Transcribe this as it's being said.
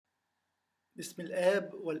بسم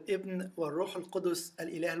الآب والابن والروح القدس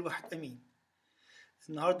الإله الواحد أمين.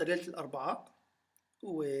 النهاردة ليلة الأربعاء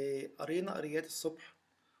وقرينا قرايات الصبح،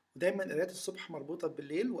 ودايما قرايات الصبح مربوطة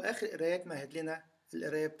بالليل، وآخر قراية تمهد لنا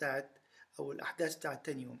القراية بتاعت أو الأحداث بتاعت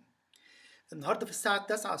تاني يوم. النهاردة في الساعة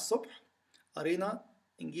 9 الصبح قرينا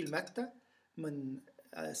إنجيل متى من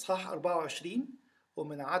إصحاح 24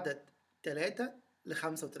 ومن عدد 3 ل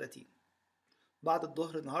 35. بعد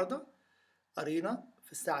الظهر النهاردة قرينا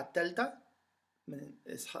في الساعة الثالثة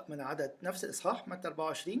من عدد نفس الإصحاح متى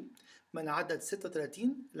 24 من عدد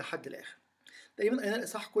 36 لحد الآخر. تقريبا قرينا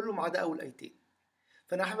الإصحاح كله ما عدا أول آيتين،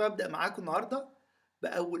 فأنا حابب أبدأ معاكم النهاردة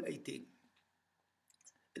بأول آيتين.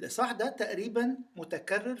 الإصحاح ده تقريبا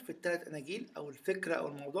متكرر في الثلاث أناجيل، أو الفكرة أو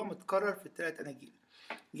الموضوع متكرر في الثلاث أناجيل.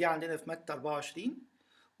 جه عندنا في متى 24،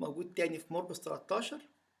 موجود تاني في مرقس 13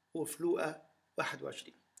 وفي لوقا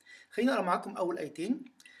 21. خلينا أقرأ معاكم أول آيتين.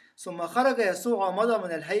 ثم خرج يسوع ومضى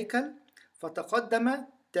من الهيكل، فتقدم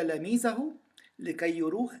تلاميذه لكي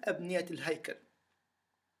يروه أبنية الهيكل.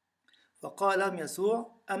 فقال لهم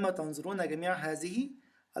يسوع: أما تنظرون جميع هذه؟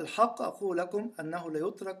 الحق أقول لكم أنه لا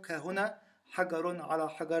يترك هنا حجر على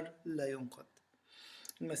حجر لا ينقض.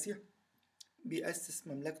 المسيح بيأسس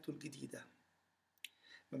مملكته الجديدة.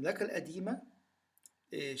 المملكة القديمة،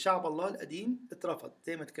 شعب الله القديم اترفض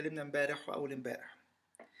زي ما اتكلمنا امبارح وأول امبارح.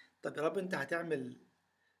 طب يا رب أنت هتعمل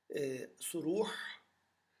صروح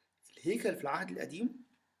الهيكل في العهد القديم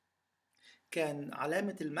كان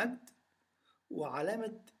علامة المجد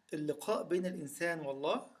وعلامة اللقاء بين الإنسان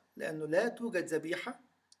والله، لأنه لا توجد ذبيحة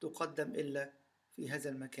تقدم إلا في هذا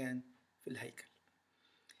المكان في الهيكل.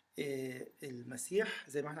 المسيح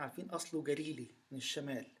زي ما احنا عارفين أصله جليلي من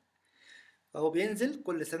الشمال، فهو بينزل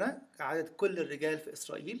كل سنة كعادة كل الرجال في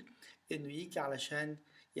إسرائيل إنه يجي علشان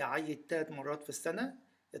يعيد 3 مرات في السنة،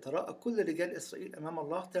 يتراءى كل رجال إسرائيل أمام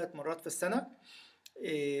الله 3 مرات في السنة،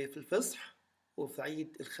 في الفصح وفي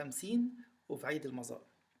عيد الخمسين وفي عيد المظال.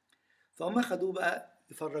 فهم خدوه بقى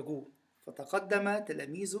يفرجوه، فتقدم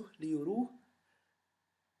تلاميذه ليروه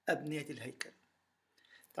أبنية الهيكل.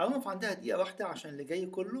 تعالوا نقف عندها دقيقة واحدة عشان اللي جاي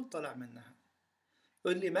كله طالع منها.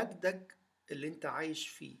 يقول لي مجدك اللي انت عايش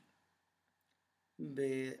فيه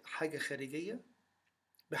بحاجة خارجية،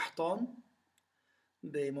 بحيطان،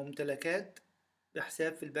 بممتلكات،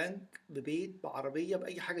 بحساب في البنك، ببيت، بعربية،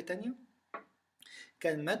 بأي حاجة تانية.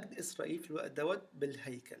 كان مجد إسرائيل في الوقت دوت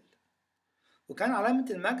بالهيكل، وكان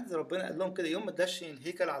علامة المجد ربنا قال لهم كده يوم ما دشن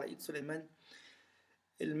الهيكل على إيد سليمان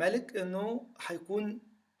الملك إنه هيكون،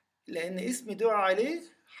 لأن اسمي دعا عليه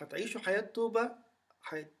هتعيشوا حياة توبة،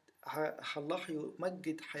 الله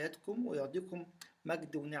يمجد حياتكم ويعطيكم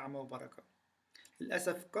مجد ونعمة وبركة.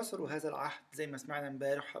 للأسف كسروا هذا العهد زي ما سمعنا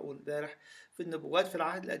امبارح أو امبارح في النبوات في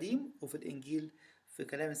العهد القديم وفي الإنجيل في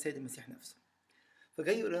كلام السيد المسيح نفسه.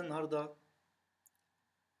 فجاي يقول لنا النهاردة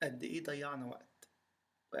قد إيه ضيعنا وقت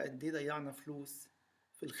وقد إيه ضيعنا فلوس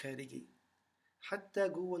في الخارجي حتى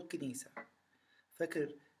جوه الكنيسة.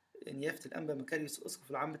 فاكر نيافة الأنبا مكاريوس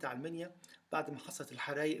الأسقف العام بتاع المنيا بعد ما حصلت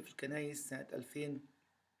الحرايق في الكنايس سنة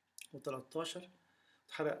 2013،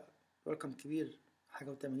 اتحرق رقم كبير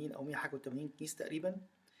حاجة و80 أو 100 حاجة و80 كنيسة تقريبا،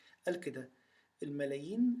 قال كده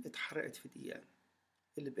الملايين اتحرقت في دقيقة،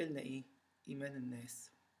 اللي بقلنا إيه؟ إيمان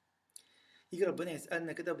الناس. يجي ربنا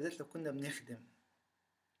يسألنا كده، بالذات لو كنا بنخدم،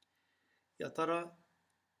 يا ترى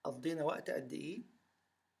قضينا وقت قد إيه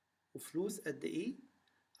وفلوس قد إيه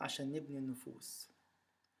عشان نبني النفوس؟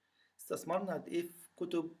 استثمرنا قد إيه في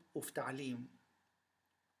كتب وفي تعليم،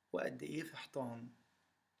 وقد إيه في حيطان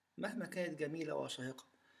مهما كانت جميلة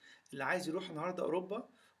وشيقة. اللي عايز يروح النهاردة أوروبا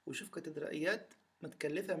ويشوف كاتدرائيات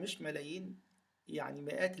متكلفة مش ملايين، يعني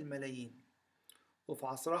مئات الملايين، وفي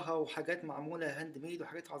عصرها، وحاجات معمولة هاند ميد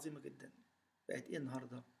وحاجات عظيمة جدا، بقت إيه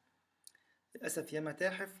النهاردة؟ للأسف يا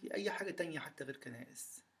متاحف يا أي حاجة تانية حتى غير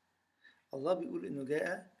كنائس. الله بيقول إنه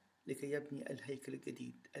جاء لكي يبني الهيكل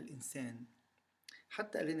الجديد الإنسان.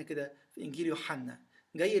 حتى قال لنا كده في إنجيل يوحنا،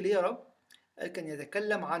 جاي ليه يا رب؟ قال كان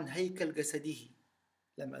يتكلم عن هيكل جسده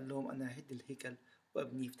لما قال لهم أنا ههد الهيكل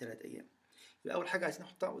وأبنيه في 3 أيام. يبقى أول حاجة عايزين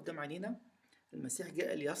نحطها قدام عينينا، المسيح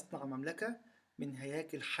جاء ليصنع مملكة من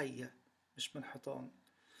هياكل حية مش من حيطان.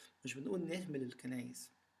 مش بنقول نهمل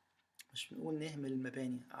الكنايس، مش بنقول نهمل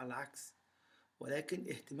المباني، على العكس، ولكن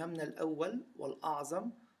اهتمامنا الأول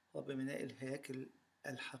والأعظم هو ببناء الهياكل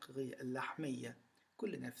الحقيقية اللحمية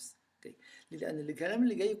كل نفس جاي. لأن الكلام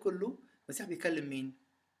اللي جاي كله المسيح بيكلم مين؟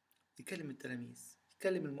 بيكلم التلاميذ،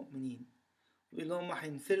 بيكلم المؤمنين، بيقول لهم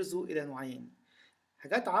هينفرزوا إلى نوعين،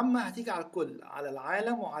 حاجات عامة هتيجي على الكل، على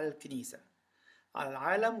العالم وعلى الكنيسة. على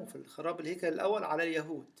العالم وفي الخراب الهيكل الأول على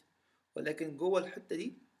اليهود، ولكن جوه الحتة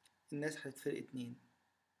دي الناس هتتفرق 2.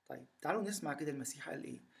 طيب تعالوا نسمع كده المسيح قال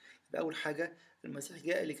إيه. يبقى أول حاجة المسيح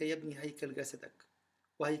جاء لكي يبني هيكل جسدك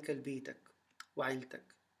وهيكل بيتك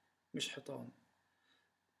وعيلتك، مش حيطان.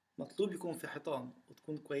 مطلوب يكون في حيطان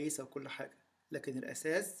وتكون كويسة وكل حاجة، لكن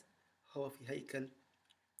الأساس هو في هيكل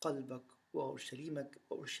قلبك وأورشليمك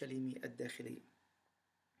وأورشليمي الداخلية.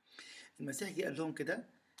 المسيح جه قال لهم كده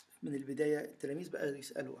من البداية. التلاميذ بقى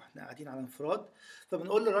يسألوا، احنا قاعدين على انفراد،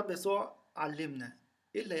 فبنقول للرب يسوع علمنا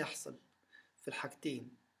ايه اللي يحصل في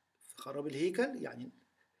الحاجتين، في خراب الهيكل، يعني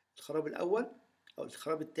الخراب الأول أو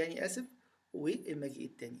الخراب الثاني آسف، والمجيء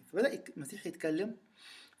الثاني. فبدأ المسيح يتكلم،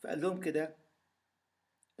 فقال لهم كده،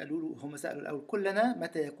 قالوا له، هم سألوا الأول كلنا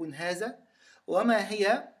متى يكون هذا وما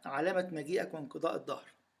هي علامة مجيئك وانقضاء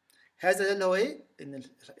الدهر. هذا ده اللي هو ايه؟ ان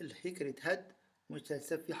الهيكل يتهد ومش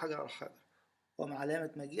هيتساب فيه حجر على حجر. ومع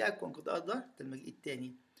علامة مجيئك وانقضاء الدهر ده المجيء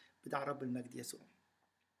الثاني بتاع رب المجد يسوع.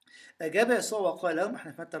 أجاب يسوع وقال لهم،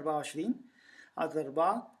 احنا في متى 24 عدد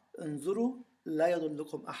 4، انظروا لا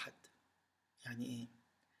يضلكم أحد. يعني ايه؟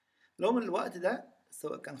 لهم الوقت ده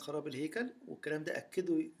سواء كان خراب الهيكل، والكلام ده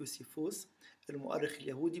أكده يوسيفوس المؤرخ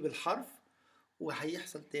اليهودي بالحرف،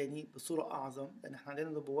 وهيحصل تاني بصورة أعظم، لأن احنا عندنا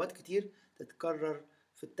نبوات كتير تتكرر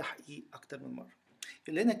في التحقيق أكتر من مرة.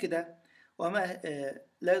 اللي هنا كده، وما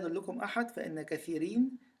لا يضلكم أحد فإن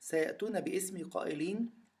كثيرين سيأتون باسمي قائلين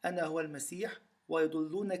أنا هو المسيح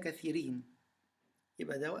ويضلون كثيرين.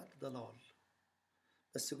 يبقى ده وقت ضلال،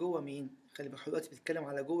 بس جوه مين؟ خلي بالك دلوقتي بيتكلم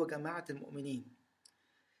على جوه جماعة المؤمنين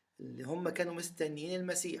اللي هم كانوا مستنيين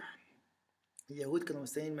المسيح. اليهود كانوا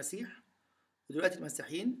مستنيين المسيح، ودلوقتي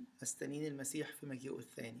المسيحيين مستنيين المسيح في مجيئه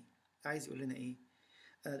الثاني. عايز يقول لنا ايه؟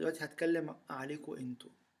 انا دلوقتي هتكلم عليكم انتوا،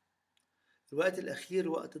 الوقت الاخير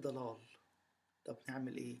وقت ضلال. طب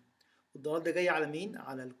نعمل ايه؟ والضلال ده جاي على مين؟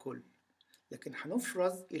 على الكل، لكن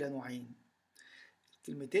هنفرز الى نوعين.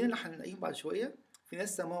 الكلمتين اللي هنلاقيهم بعد شويه، في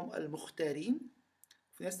ناس سماهم المختارين،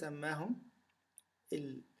 وفي ناس سماهم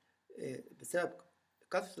بسبب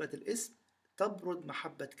كثرة الاسم تبرد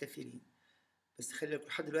محبة كثيرين. بس خلي بالك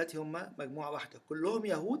لحد دلوقتي هم مجموعة واحدة، كلهم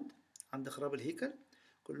يهود عند خراب الهيكل،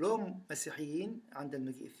 كلهم مسيحيين عند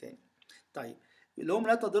المجيء الثاني. طيب يقول لهم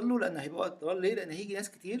لا تضلوا، لأن هيبقى وقت ضلال. ليه؟ لأن هيجي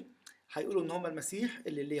ناس كتير هيقولوا إن هم المسيح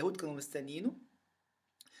اللي اليهود كانوا مستنيينه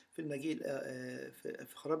في المجيء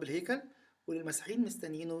في خراب الهيكل، والمسيحيين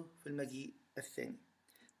مستنيينه في المجيء الثاني.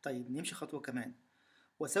 طيب نمشي خطوة كمان.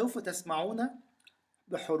 وسوف تسمعون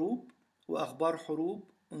بحروب وأخبار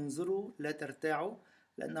حروب، انظروا لا ترتاعوا،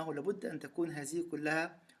 لأنه لابد أن تكون هذه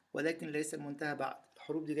كلها، ولكن ليس المنتهى بعد.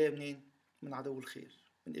 الحروب دي جاية منين؟ من عدو الخير،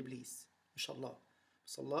 من إبليس، مش الله.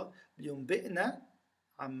 بس الله بينبئنا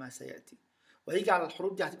عما سيأتي. وهيجي على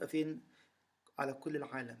الحروب دي هتبقى فين؟ على كل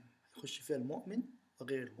العالم، يخش فيها المؤمن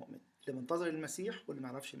وغير المؤمن، اللي منتظر المسيح واللي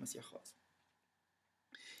معرفش المسيح خالص.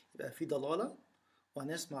 يبقى في ضلالة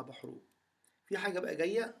وهنسمع بحروب. في حاجة بقى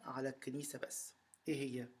جاية على الكنيسة بس، ايه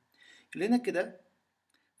هي؟ لنا كده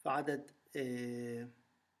في عدد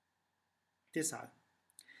 9،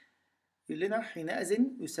 يقول لنا حينئذ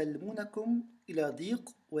يسلمونكم إلى ضيق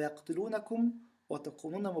ويقتلونكم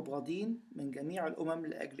وتكونون مبغضين من جميع الأمم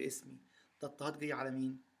لأجل اسمي. ده اضطهاد جاي على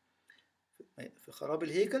مين؟ في خراب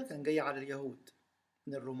الهيكل كان جاي على اليهود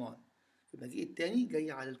من الرومان، في المجيء التاني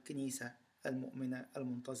جاي على الكنيسة المؤمنة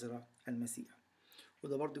المنتظرة المسيح،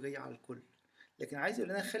 وده برضو جاي على الكل. لكن عايز يقول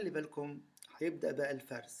لنا خلي بالكم، هيبدأ بقى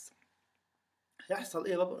الفرز. هيحصل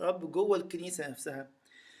ايه رب جوه الكنيسة نفسها؟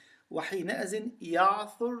 وحينئذ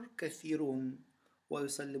يعثر كثيرون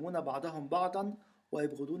ويسلمون بعضهم بعضا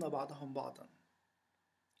ويبغضون بعضهم بعضا.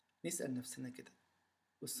 نسأل نفسنا كده،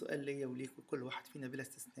 والسؤال ليا وليك وكل واحد فينا بلا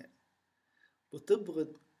استثناء،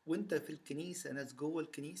 بتبغض وانت في الكنيسة ناس جوه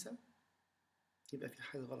الكنيسة؟ يبقى في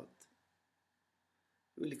حاجة غلط.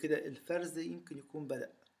 يقول لي كده الفرز يمكن يكون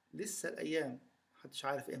بدأ، لسه الأيام محدش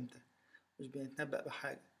عارف امتى، مش بنتنبأ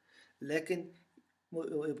بحاجة، لكن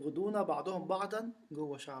يبغضون بعضهم بعضا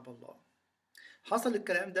جوه شعب الله. حصل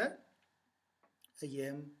الكلام ده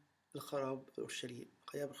أيام الخراب أورشليم،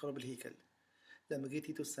 أيام خراب الهيكل، لما جه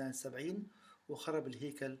تيتوس سنة 70 وخرب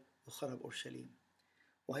الهيكل وخرب أورشليم.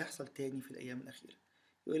 وهيحصل تاني في الأيام الأخيرة.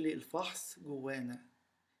 يقول لي الفحص جوانا،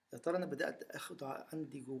 يا ترى أنا بدأت أخد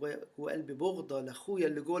عندي جوا قلبي بغضة لأخويا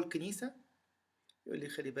اللي جوه الكنيسة؟ يقول لي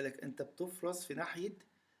خلي بالك أنت بتفرز في ناحية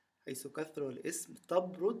حيث كثر الاسم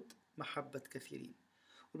تبرد محبة كثيرين.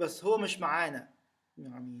 وبس هو مش معانا،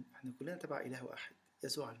 مع مين؟ احنا كلنا تبع إله واحد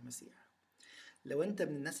يسوع المسيح. لو انت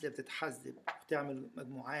من الناس اللي بتتحزب وتعمل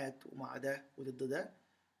مجموعات ومع ده وضد ده،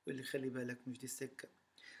 يقول لي خلي بالك مش دي السكة.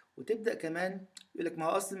 وتبدأ كمان يقول لك ما هو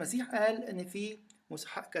أصل المسيح قال إن في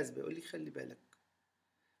مسحاء كذبة. يقول لي خلي بالك،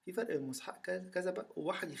 في فرق بين مسحاء كذبة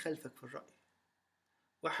وواحد يخالفك في الرأي.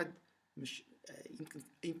 واحد مش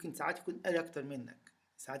يمكن ساعات يكون قاري أكتر منك،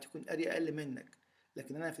 ساعات يكون قاري أقل منك،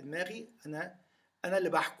 لكن أنا في دماغي أنا اللي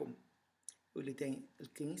بحكم. يقول لي تاني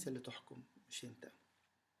الكنيسة اللي تحكم مش أنت.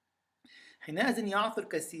 حينئذ يعثر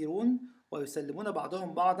كثيرون ويسلمون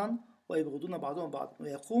بعضهم بعضا ويبغضون بعضهم بعضا،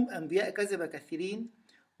 ويقوم أنبياء كذبة كثيرين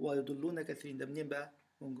ويضلون كثيرين. ده منين بقى؟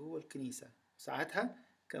 من جوه الكنيسة. ساعتها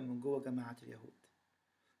كان من جوه جماعة اليهود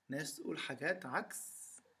ناس تقول حاجات عكس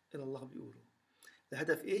اللي الله بيقوله.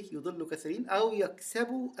 الهدف إيه؟ يضلوا كثيرين أو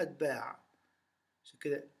يكسبوا أتباع. عشان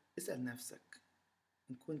كده اسأل نفسك،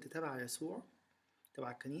 إن كنت تبع يسوع،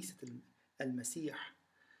 تبع كنيسة المسيح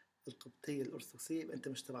القبطية الأرثوذكسية، يبقى أنت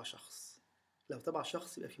مش تبع شخص. لو تبع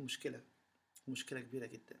شخص يبقى في مشكلة، مشكلة كبيرة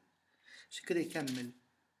جدا. عشان كده يكمل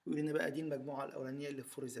يقول لنا بقى دي المجموعة الأولانية اللي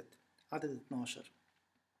فرزت، عدد 12: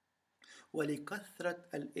 ولكثرة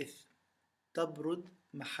الإثم تبرد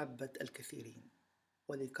محبة الكثيرين.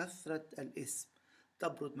 ولكثرة الإثم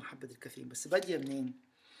تبرد محبة الكثيرين. بس بادية منين؟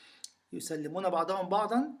 يسلمون بعضهم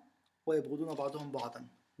بعضا ويبغضون بعضهم بعضا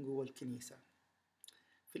جوه الكنيسة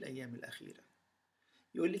في الأيام الأخيرة.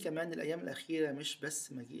 يقول لي كمان الأيام الأخيرة مش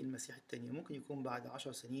بس مجيء المسيح التاني، ممكن يكون بعد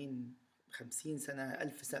 10 سنين، 50 سنة،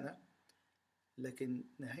 1000 سنة، لكن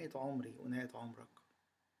نهاية عمري ونهاية عمرك.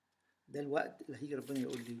 ده الوقت اللي هيجي ربنا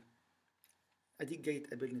يقول لي أديك جاي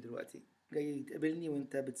تقابلني دلوقتي، جاي تقابلني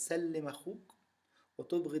وأنت بتسلم أخوك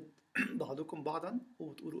وتبغض بعضكم بعضا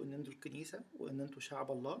وبتقولوا إن أنتوا الكنيسة وإن أنتوا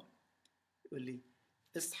شعب الله. يقول لي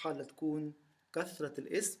اصحى لا تكون كثرة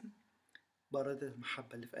الاسم بردت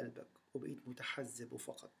المحبة اللي في قلبك وبقيت متحزب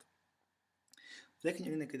وفقط. لكن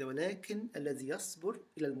يقول لنا كده ولكن الذي يصبر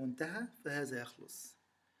إلى المنتهى فهذا يخلص.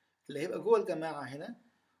 اللي هيبقى جوه الجماعة هنا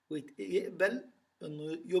ويقبل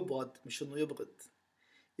إنه يبغض مش إنه يبغض،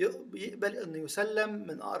 يقبل إنه يسلم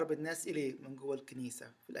من أقرب الناس إليه من جوه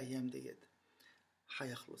الكنيسة في الأيام ديت،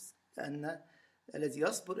 هيخلص. لأن الذي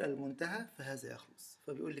يصبر إلى المنتهى فهذا يخلص.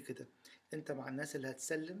 فبيقول لي كده أنت مع الناس اللي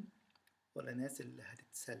هتسلم ولا الناس اللي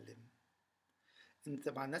هتتسلم؟ أنت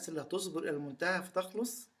مع الناس اللي هتصبر إلى المنتهى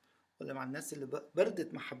فتخلص ولا مع الناس اللي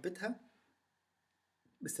بردت محبتها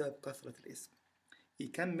بسبب كثرة الاسم؟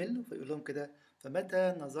 يكمل فيقول لهم كده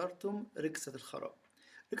فمتى نظرتم ركسة الخراب.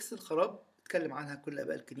 ركسة الخراب اتكلم عنها كل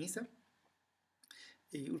آباء الكنيسة.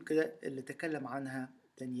 يقول كده اللي تكلم عنها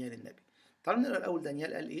دانيال النبي. تعالوا نقرأ الأول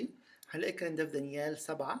دانيال قال إيه. هنلاقي الكلام ده في دانيال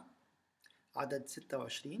 7 عدد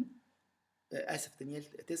 26،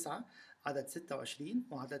 دانيال 9 عدد 26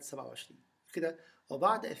 وعدد 27 كده.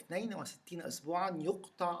 وبعد 62 أسبوعا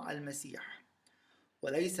يقطع المسيح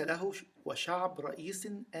وليس له وشعب رئيس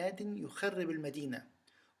آت يخرب المدينة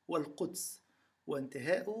والقدس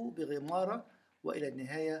وانتهاؤه بغمارة وإلى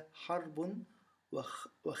النهاية حرب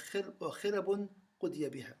وخرب قضي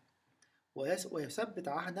بها. ويثبت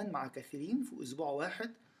عهدا مع كثيرين في أسبوع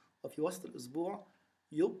واحد، وفي وسط الأسبوع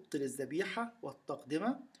يبطل الذبيحة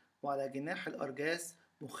والتقدمة، وعلى جناح الأرجاس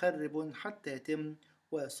مخرب حتى يتم،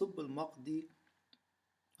 ويصب المقضي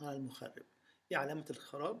على المخرب. إيه علامة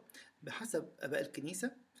الخراب؟ بحسب آباء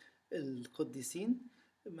الكنيسة القديسين،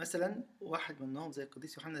 مثلا واحد منهم زي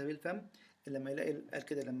القديس يوحنا ذهبي الفم لما يلاقي قال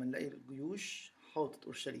كده لما نلاقي الجيوش حاطت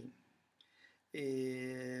أورشليم.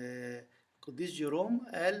 القديس جيروم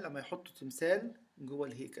قال لما يحطوا تمثال جوه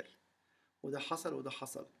الهيكل، وده حصل وده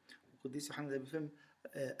حصل. القديس يوحنا ذهبي الفم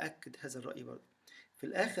أكد هذا الرأي برضه. في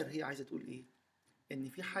الآخر هي عايزة تقول إيه؟ إن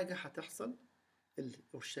في حاجة هتحصل،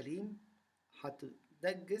 أورشليم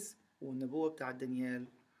هتتنجس والنبوة بتاع دانيال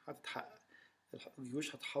هتتحقق.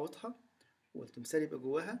 الجيوش هتحاوطها والتمثال يبقى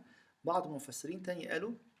جواها. بعض المفسرين تاني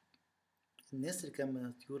قالوا النسر كان من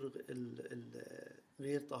الطيور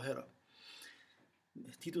غير طاهرة.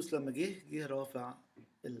 تيتوس لما جه رافع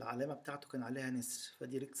العلامة بتاعته كان عليها نسر،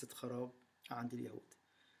 فدي ركسة خراب عند اليهود.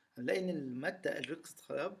 هنلاقي ان متى قال ركسة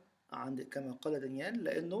خراب عند كما قال دانيال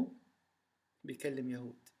لأنه بيكلم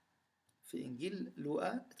يهود. في إنجيل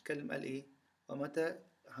لوقا اتكلم قال إيه؟ ومتى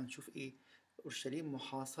هنشوف إيه؟ أورشليم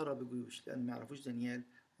محاصرة بجيوش، لأن ما يعرفوش دانيال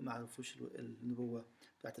وما يعرفوش النبوة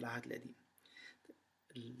بتاعت العهد القديم.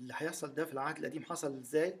 اللي هيحصل ده في العهد القديم حصل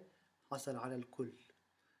إزاي؟ حصل على الكل،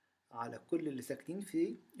 على كل اللي ساكنين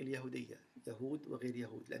في اليهودية، يهود وغير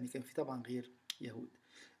يهود، لأن كان في طبعا غير يهود.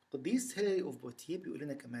 القديس هيلاري أوف بوتيه بيقول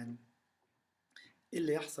لنا كمان إيه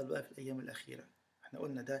اللي يحصل بقى في الأيام الأخيرة. احنا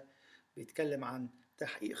قلنا ده بيتكلم عن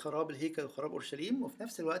تحقيق خراب الهيكل وخراب أورشليم، وفي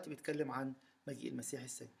نفس الوقت بيتكلم عن مجيء المسيح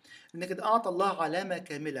الثاني. إن كده أعطى الله علامة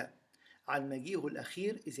كاملة عن مجيئه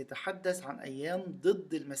الأخير إذ يتحدث عن أيام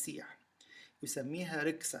ضد المسيح يسميها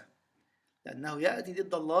ركسة، لأنه يأتي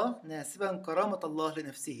ضد الله ناسبا كرامة الله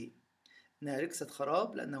لنفسه. إنها ركسة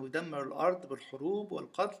خراب لأنه يدمر الأرض بالحروب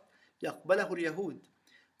والقتل يقبله اليهود،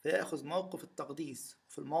 فيأخذ موقف التقديس.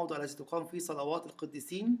 في الموضع الذي تقام فيه صلوات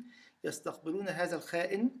القديسين يستقبلون هذا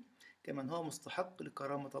الخائن كمن هو مستحق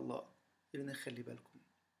لكرامة الله. يقول لنا خلي بالكم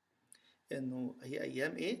إنه هي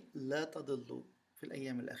أيام إيه؟ لا تضلوا في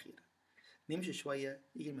الأيام الأخيرة. نمشي شوية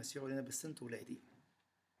يجي المسيح يقول لنا بس أنتوا ولادي.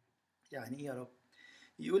 يعني إيه يا رب؟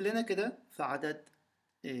 يقول لنا كده في عدد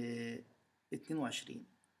 22: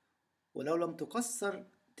 ولو لم تقصر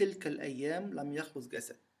تلك الأيام لم يخلص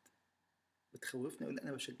جسد. بتخوفنا، يقول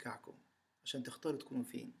أنا بشجعكم عشان تختاروا تكونوا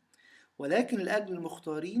فين، ولكن لأجل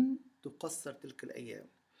المختارين تقصر تلك الأيام.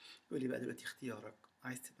 يقول لي بقى دلوقتي اختيارك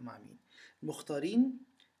عايز تبقى مع مين. المختارين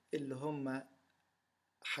اللي هم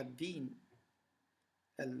حابين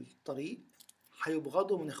الطريق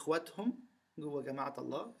هيبغضوا من اخواتهم جوه جماعة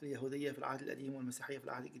الله، اليهودية في العهد القديم والمسيحية في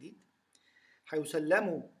العهد الجديد.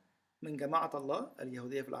 هيسلموا من جماعة الله،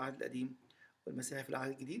 اليهودية في العهد القديم والمسيحية في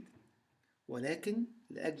العهد الجديد، ولكن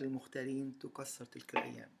لأجل المختارين تكسر تلك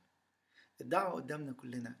الأيام. الدعوة قدامنا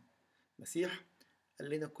كلنا. المسيح قال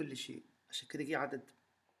لنا كل شيء، عشان كده جه عدد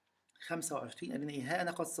 25 قال لنا إيه؟ ها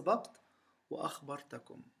أنا قد سبقت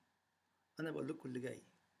وأخبرتكم. أنا بقول لكم اللي جاي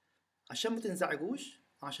عشان ما تنزعجوش،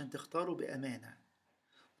 عشان تختاروا بأمانة،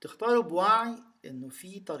 تختاروا بوعي إنه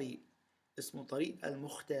في طريق اسمه طريق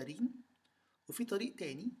المختارين، وفي طريق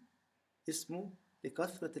تاني اسمه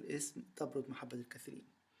لكثرة الاسم تبرد محبة الكثيرين.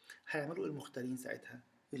 هيعملوا المختارين ساعتها؟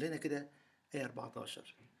 يقول لنا كده آية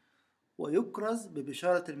 14: ويكرز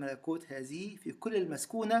ببشارة الملكوت هذه في كل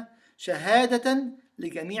المسكونة شهادة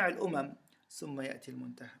لجميع الأمم ثم يأتي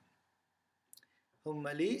المنتهى. هم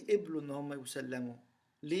ليه قبلوا إن هم يسلموا؟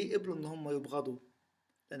 ليه قبلوا إن هم يبغضوا؟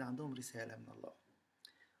 لأن عندهم رسالة من الله.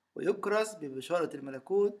 ويكرز ببشارة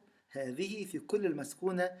الملكوت هذه في كل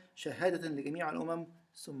المسكونة شهادة لجميع الأمم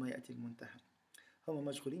ثم يأتي المنتهى. هم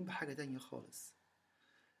مشغولين بحاجة تانية خالص.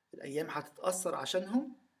 الأيام هتتأثر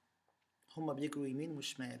عشانهم. هم بيجروا يمين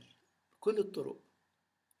وشمال بكل الطرق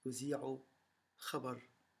يذيعوا خبر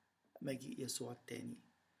مجيء يسوع التاني،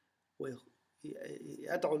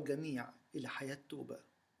 ويدعو الجميع إلى حياة توبة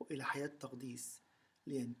وإلى حياة تقديس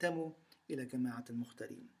لينتموا إلى جماعة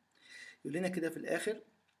المختارين. يقول لنا كده في الآخر: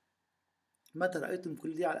 متى رأيتم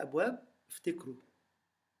كل دي على الأبواب افتكروا.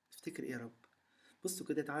 افتكر إيه يا رب؟ بصوا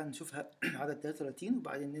كده، تعالى نشوفها عدد 33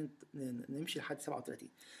 وبعدين نمشي لحد 37.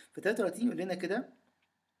 في 33 يقول لنا كده: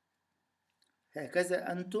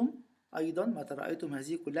 هكذا أنتم أيضا متى رأيتم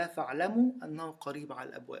هذه كلها فاعلموا أنه قريب على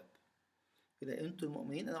الأبواب. إذا أنتم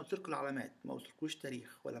المؤمنين، أنا قلت لكم العلامات، ما قلتلكوش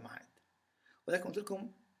تاريخ ولا ميعاد، ولكن قلت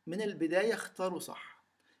لكم من البداية اختاروا صح.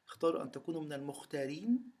 اختاروا أن تكونوا من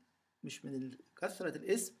المختارين، مش من كثرة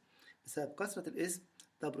الاسم. بسبب كثرة الاسم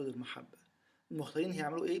تبرد المحبة. المختارين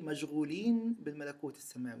هيعملوا إيه؟ مشغولين بالملكوت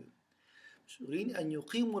السماوي، مشغولين أن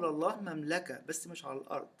يقيموا لله مملكة، بس مش على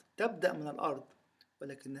الأرض، تبدأ من الأرض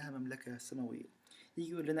ولكنها مملكة سماوية.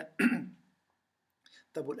 يجي يقول لنا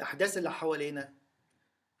طب والأحداث اللي حوالينا؟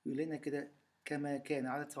 يقول لنا كده: كما كان،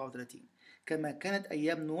 عدد 37، كما كانت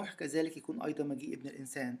أيام نوح كذلك يكون أيضا مجيء ابن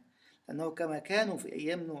الإنسان. لأنه كما كانوا في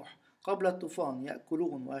أيام نوح قبل الطوفان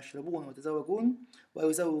يأكلون ويشربون ويتزوجون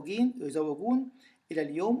ويزوجون إلى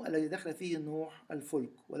اليوم الذي دخل فيه نوح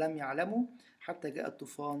الفلك ولم يعلموا حتى جاء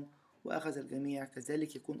الطوفان وأخذ الجميع،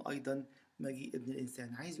 كذلك يكون أيضا مجيء ابن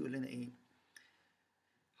الإنسان. عايز يقول لنا إيه؟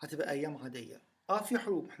 هتبقى أيام عادية. في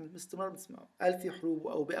حروب، احنا باستمرار بنسمع، قال في حروب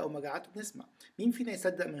وأوبئة ومجاعات وبنسمع. مين فينا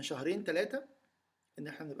يصدق من شهرين 3 إن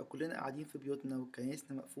احنا نبقى كلنا قاعدين في بيوتنا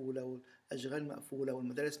وكنايسنا مقفولة والأشغال مقفولة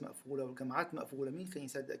والمدارس مقفولة والجامعات مقفولة؟ مين كان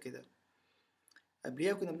يصدق كده؟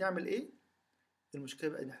 قبليها كنا بنعمل إيه؟ المشكلة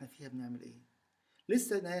بقى إن احنا فيها بنعمل إيه؟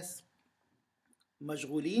 لسه ناس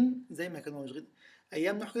مشغولين زي ما كانوا مشغولين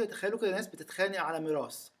أيام نوح كده. تخيلوا كده ناس بتتخانق على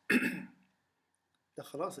ميراث ده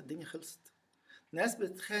خلاص الدنيا خلصت. ناس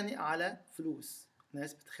بتتخانق على فلوس،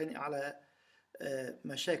 ناس بتتخانق على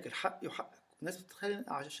مشاكل حقي وحقك، وناس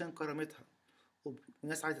بتتخانق عشان كرامتها،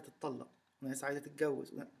 وناس عايزة تتطلق، وناس عايزة تتجوز.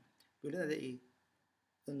 بيقول لنا ده ايه؟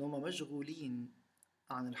 ان هم مشغولين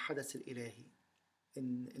عن الحدث الالهي،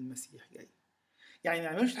 ان المسيح جاي. يعني ما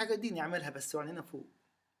يعملوش الحاجات دي، نعملها بس وعنينا فوق،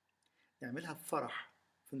 نعملها بفرح.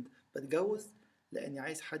 بتجوز لاني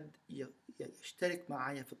عايز حد يشترك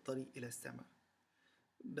معايا في الطريق الى السماء.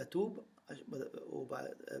 بتوب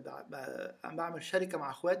وبعمل شركة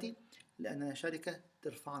مع اخواتي لاننا شركة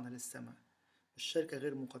ترفعنا للسماء، مش شركة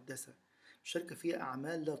غير مقدسة، مش شركة فيها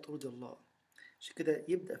اعمال لا ترضي الله. عشان كده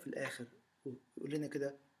يبدأ في الاخر ويقول لنا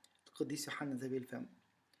كده القديس يوحنا ذهبي الفم: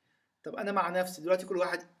 طب انا مع نفسي دلوقتي، كل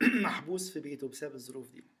واحد محبوس في بيته بسبب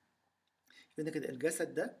الظروف دي. يقول لنا كده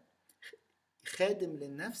الجسد ده خادم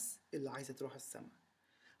للنفس اللي عايزة تروح السماء.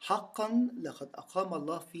 حقا لقد أقام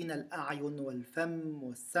الله فينا الأعين والفم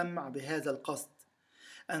والسمع بهذا القصد،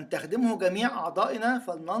 أن تخدمه جميع أعضائنا،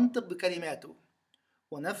 فلننطق بكلماته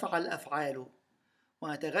ونفعل أفعاله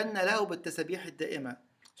ونتغنى له بالتسابيح الدائمة.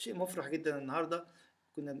 شيء مفرح جدا النهاردة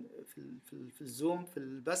كنا في الزوم في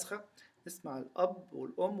البسخة نسمع الأب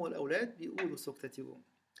والأم والأولاد بيقولوا سوكتاتيوم.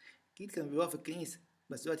 أكيد كانوا بيقولوها في الكنيسة،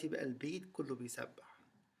 بس دلوقتي بقى البيت كله بيسبح.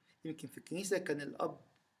 يمكن في الكنيسة كان الأب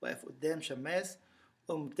واقف قدام شماس،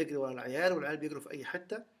 الأم بتجري ورا العيال والعيال بيجروا في أي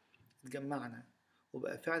حتة. اتجمعنا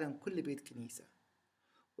وبقى فعلا كل بيت كنيسة،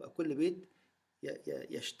 وبقى كل بيت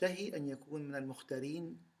يشتهي أن يكون من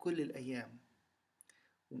المختارين كل الأيام.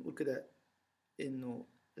 ونقول كده إنه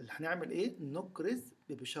اللي هنعمل إيه؟ نكرز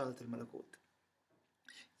ببشارة الملكوت.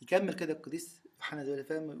 يكمل كده القديس يوحنا ذو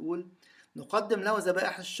الفم يقول: نقدم له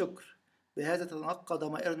ذبائح الشكر، بهذا تتنقى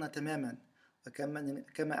ضمائرنا تماما.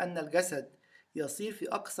 كما أن الجسد يصير في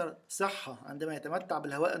أكثر صحة عندما يتمتع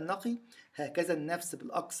بالهواء النقي، هكذا النفس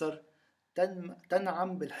بالأكثر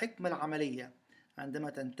تنعم بالحكمة العملية عندما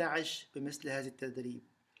تنتعش بمثل هذه التدريب.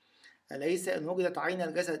 أليس إن وجدت عين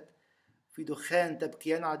الجسد في دخان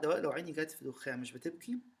تبكيان على الدواء؟ لو عيني جت في دخان مش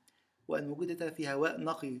بتبكي. وأن وجدت في هواء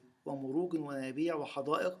نقي ومروج ونبيع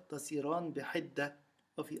وحدائق تسيران بحدة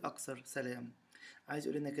وفي أكثر سلام. عايز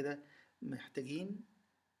يقول لنا كده محتاجين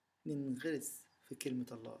ننغرس في كلمة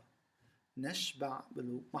الله، نشبع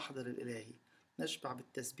بالمحضر الإلهي، نشبع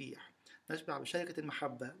بالتسبيح، نشبع بشركة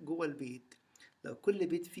المحبة جوه البيت. لو كل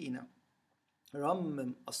بيت فينا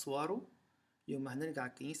رمم أسواره، يوم ما هنرجع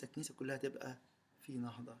الكنيسة كلها تبقى في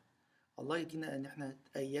نهضة. الله يدينا أن احنا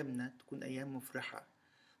أيامنا تكون أيام مفرحة،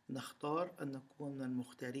 نختار أن نكون من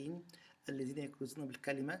المختارين الذين يكرزون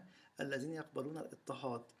بالكلمة، الذين يقبلون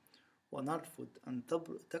الاضطهاد، ونرفض أن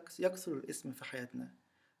يكثر الاسم في حياتنا،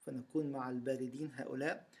 فنكون مع الباردين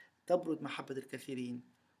هؤلاء تبرد محبة الكثيرين.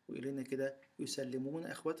 وإلينا كده يسلمون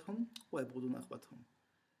أخوتهم ويبغضون أخوتهم.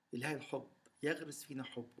 إله الحب يغرس فينا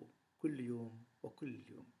حبه كل يوم وكل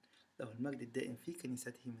يوم. له المجد الدائم في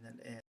كنيسته من الآن.